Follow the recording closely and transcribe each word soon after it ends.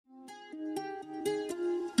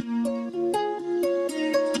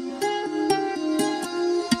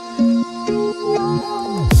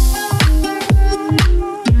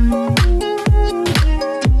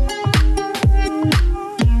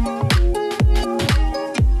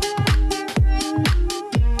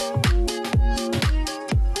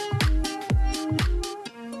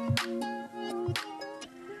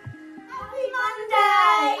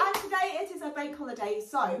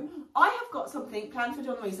So I have got something planned for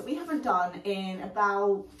Dawn-Louise that we haven't done in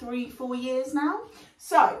about 3-4 years now.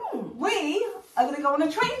 So we are going to go on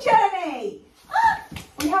a train journey.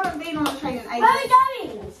 We haven't been on a train in ages. Where are we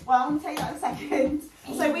going? Well, I'm going to tell you that in a second.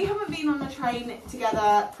 So we haven't been on a train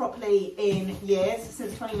together properly in years,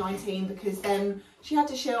 since 2019, because then she had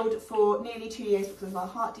to shield for nearly 2 years because of our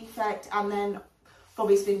heart defect, and then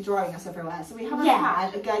obviously driving us everywhere. So we haven't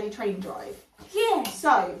had a girly train drive. Yeah.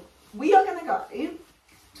 So we are going to go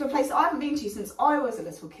to a place that I haven't been to since I was a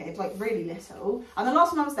little kid, like really little. And the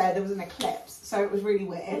last time I was there was an eclipse, so it was really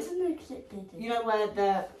weird. What's an eclipse? You know where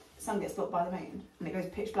the sun gets blocked by the moon and it goes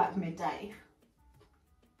pitch black midday?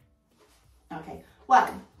 Okay, well,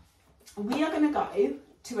 we are going to go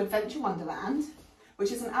to Adventure Wonderland,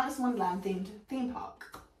 which is an Alice in Wonderland themed theme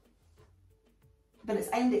park. But it's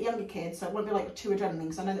aimed at younger kids, so it won't be like too adrenaline,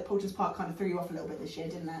 because I know that Paulton's Park kind of threw you off a little bit this year,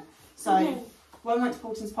 didn't it? So when we went to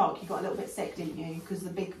Paulton's Park, you got a little bit sick, didn't you? Because the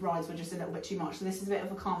big rides were just a little bit too much. So this is a bit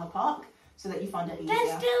of a calmer park, so that you find it easier.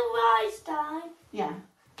 There's still rides time. Yeah.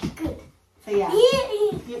 Good. So yeah.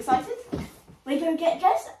 Yeah. You excited? We're going to get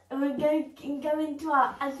dressed and we're going to go into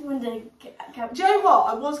our Alice in Wonderland. Do you know what?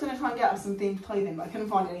 I was going to try and get us some themed clothing, but I couldn't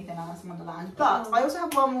find anything Alice in Wonderland. But I also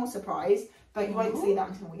have one more surprise, but you won't see that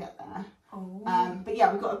until we get there. But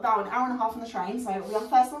yeah, we've got about an hour and a half on the train, so it'll be our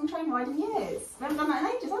first long train ride in years. We haven't done that in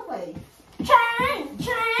ages, have we? Train!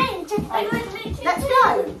 Right. Let's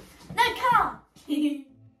go! No, car!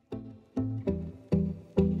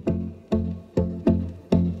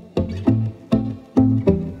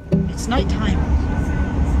 It's night time.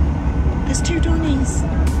 There's 2 Dawn-Louise.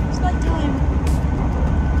 It's night time.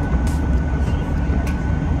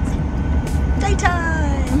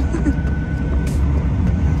 Daytime!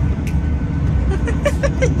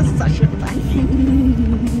 You're such a baby.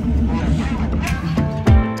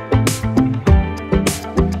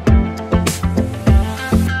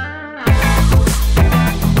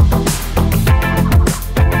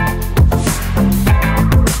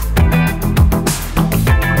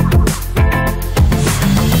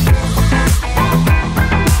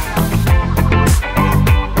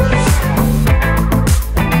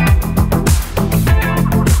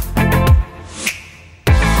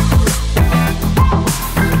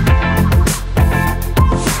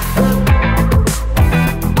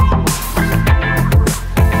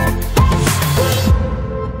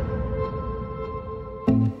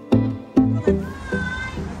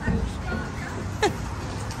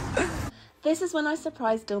 This is when I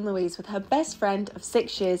surprised Dawn-Louise with her best friend of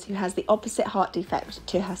 6 years who has the opposite heart defect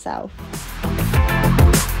to herself.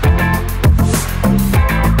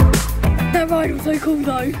 That ride was so cool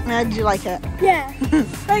though. How did you like it? Yeah.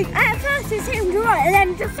 Like at first it seemed alright and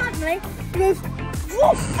then just suddenly it goes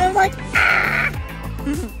woof, and I was like, ah!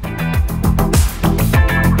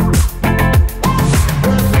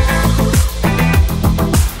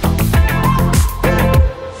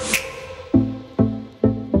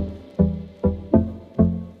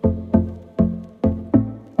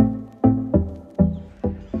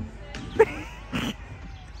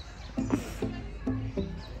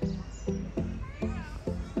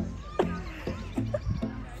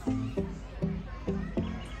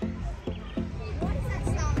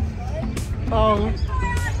 Oh.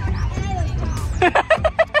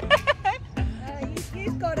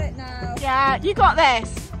 You've got it now. Yeah, you got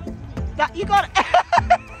this. That you got it.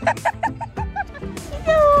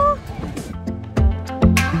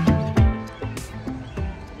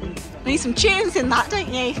 Need some tunes in that, don't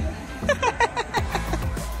you?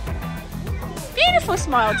 Beautiful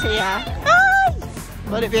smile, Tia. Hi.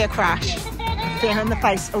 Will it be a crash? Being her in the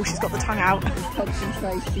face. Oh, she's got the tongue out.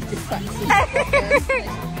 Concentrate, she's distracted.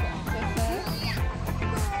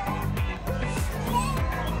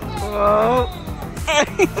 Oh.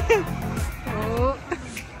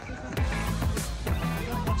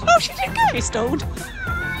 Oh, she did go. She stalled.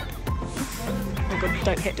 Oh god,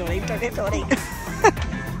 don't hit Donnie, don't hit Donnie.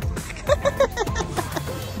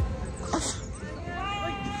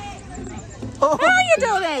 Oh. Where are you,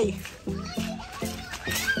 Donnie?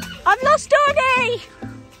 I've lost Donnie!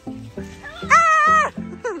 Ah!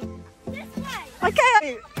 This way.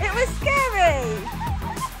 Okay, it was scary.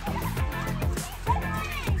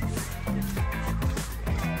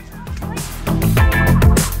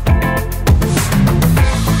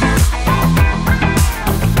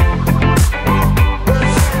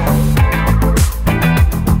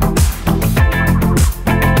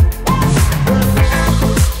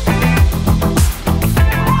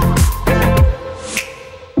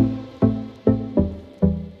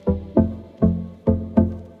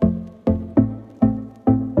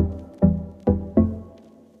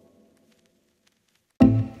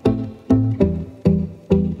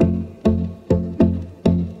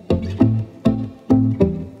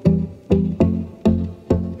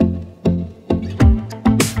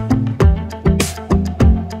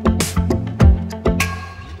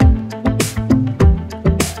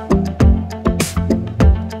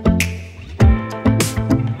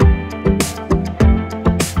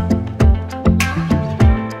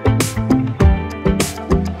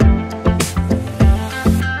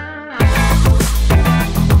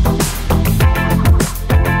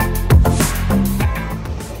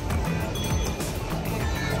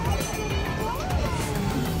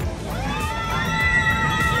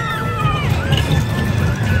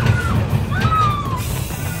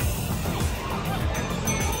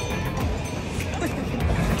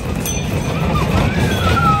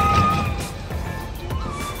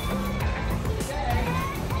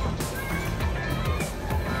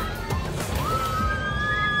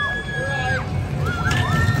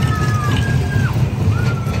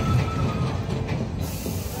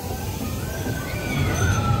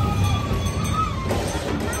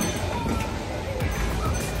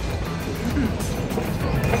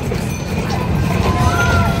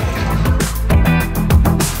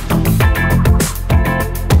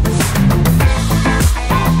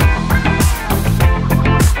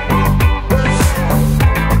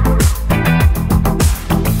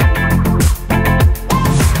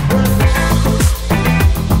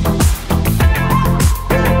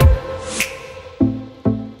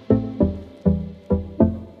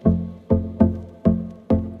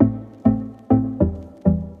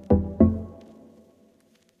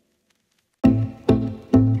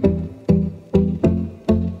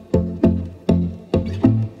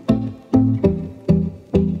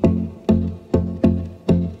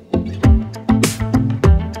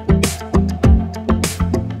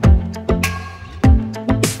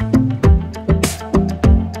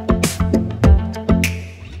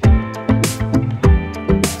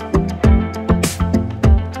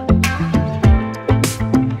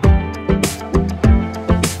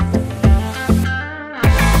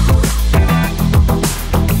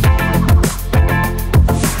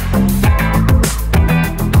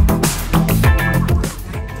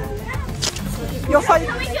 Your photo.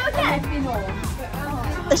 Can we do again?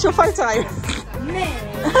 It's your photo. Me.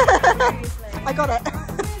 I got it.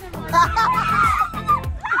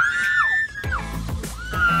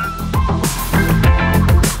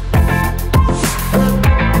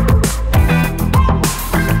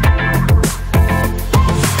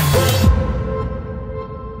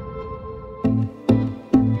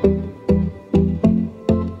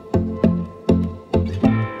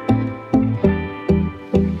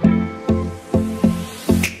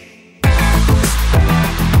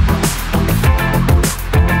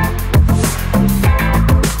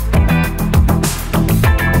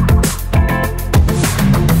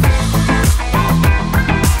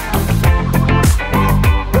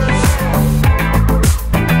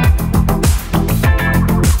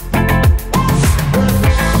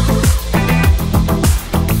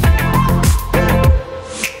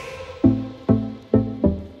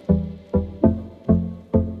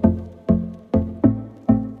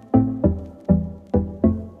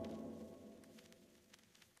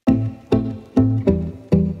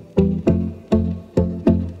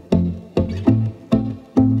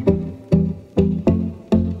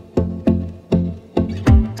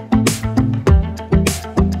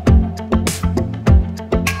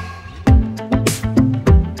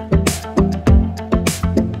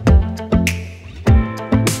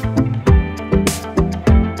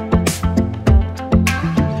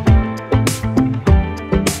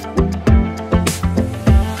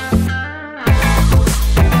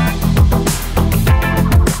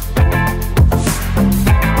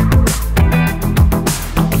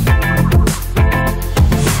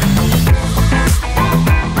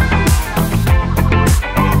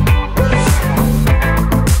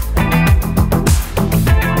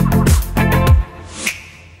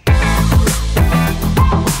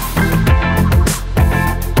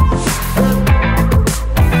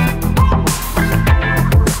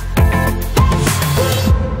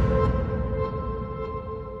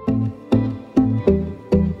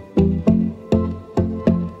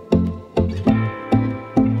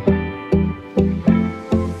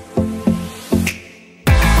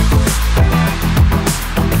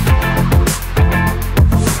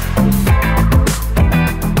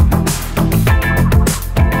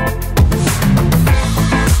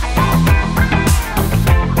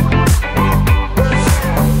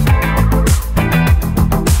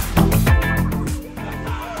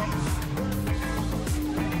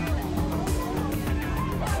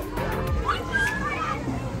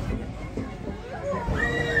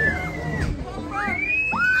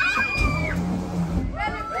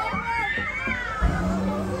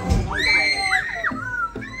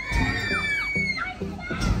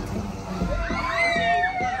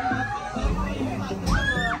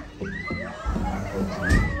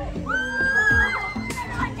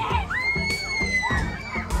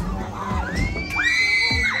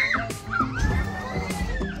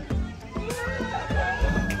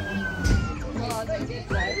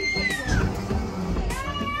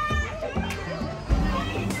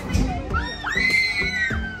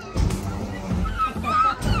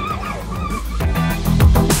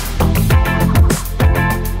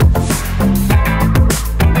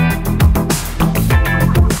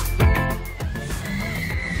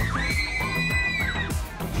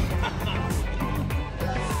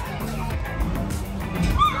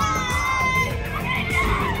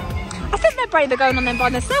 They're going on then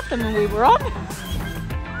by themselves than when we were on.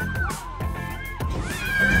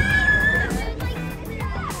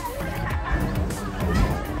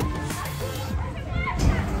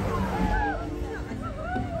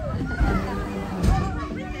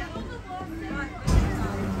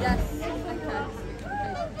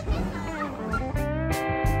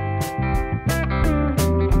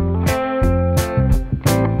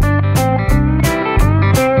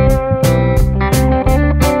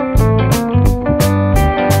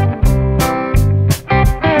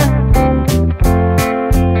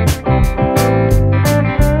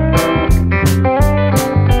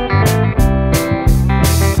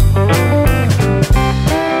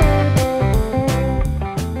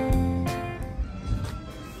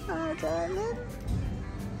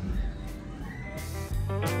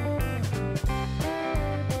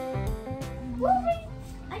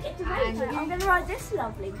 I'm going to ride this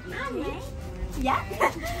lovely beauty. Yeah.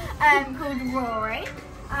 Called Rory.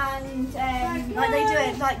 And like they do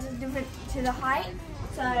it like different to the height.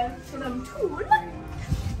 So when I'm tall,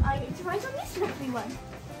 I get to ride on this lovely one.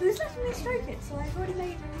 Who's letting me stroke it? So I've already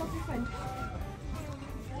made a lovely friend.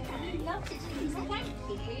 Thank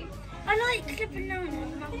you. I like clipping down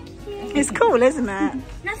on my cute. It's cool, isn't it?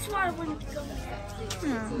 That's why I wanted to go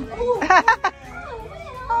there.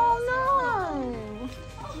 Oh no!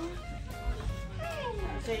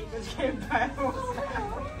 Give pearls.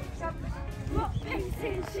 Rock, paper,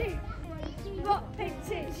 scissors, shoot. Rock, paper,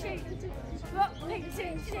 scissors, shoot. Rock, paper,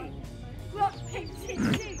 scissors, shoot. Rock, paper,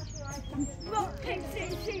 scissors, shoot. Rock, paper,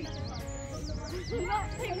 scissors, shoot. Rock,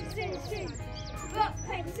 paper, scissors, shoot. Rock,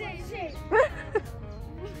 paper, scissors, shoot.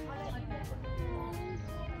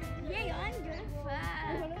 Yeah, I'm good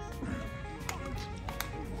first.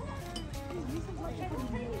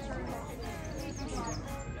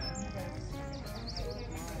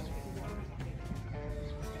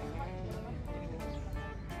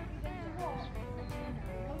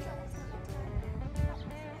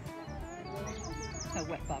 A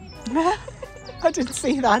wet bum. I didn't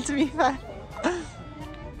see that, to be fair.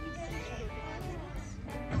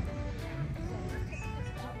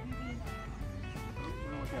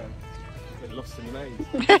 Get lost in the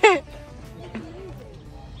maze.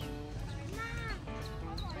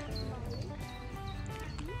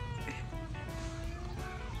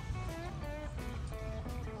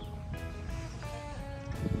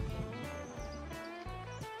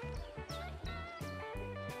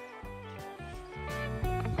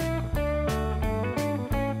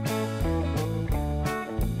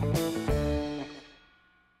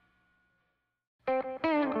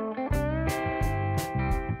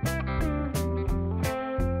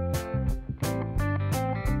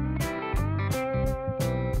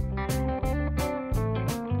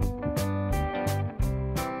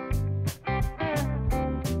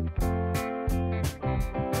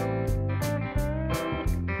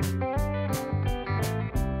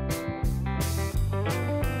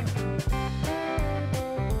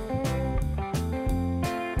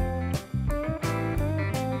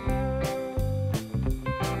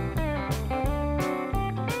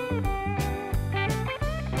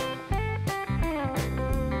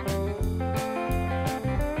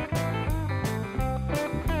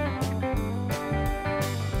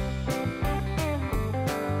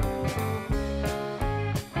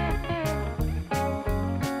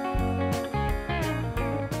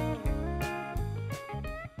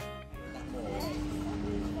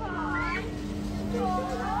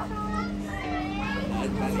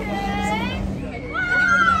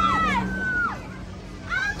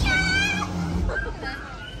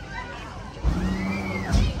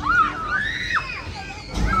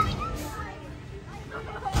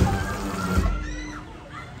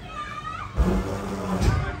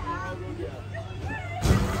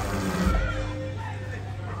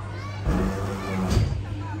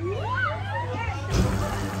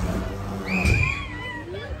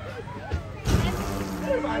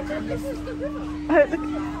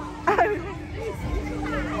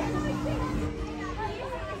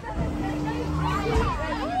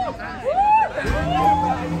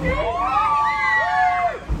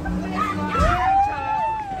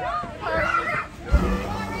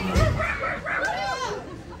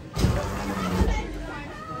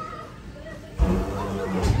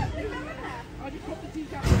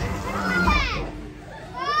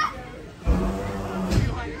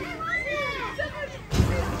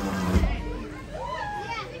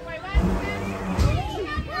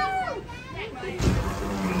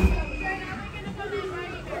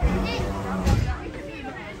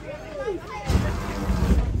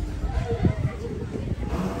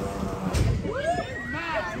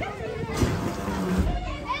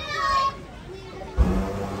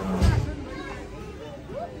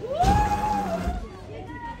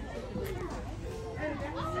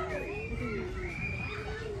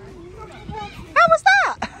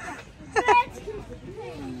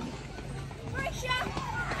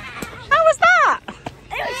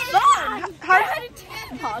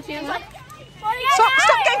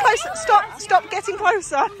 Stop getting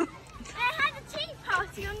closer. I had a tea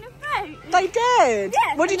party on the boat. They did?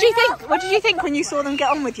 Yes, What did you think? What did you think when you saw them get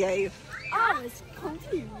on with you? I was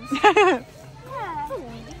confused.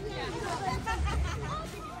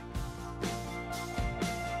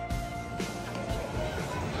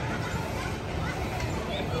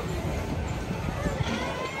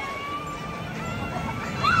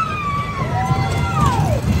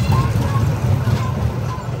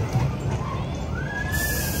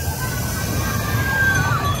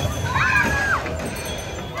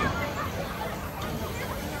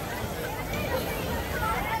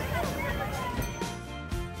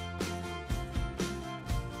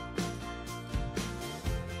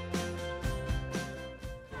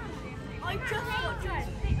 I just got drenched.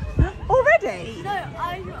 Already? No,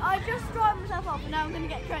 I just dried myself off and now I'm going to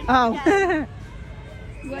get drenched Oh. again.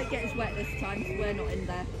 You won't get as wet this time because we're not in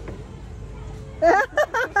there.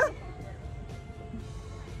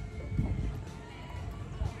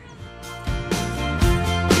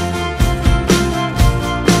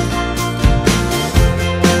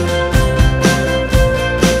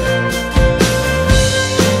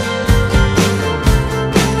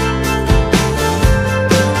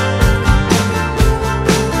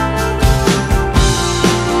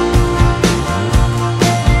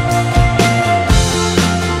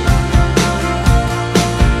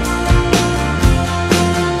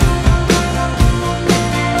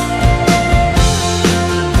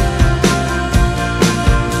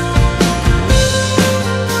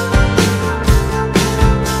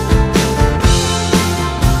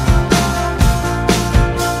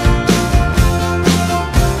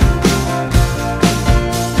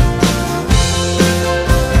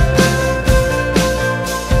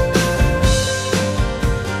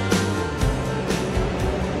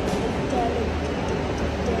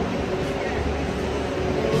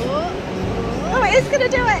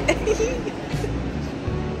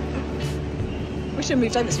 should have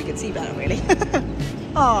moved over so we could see better, really.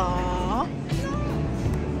 Aww.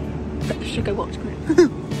 Should go watch, come here.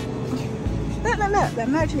 Look, they're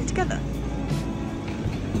merging it together.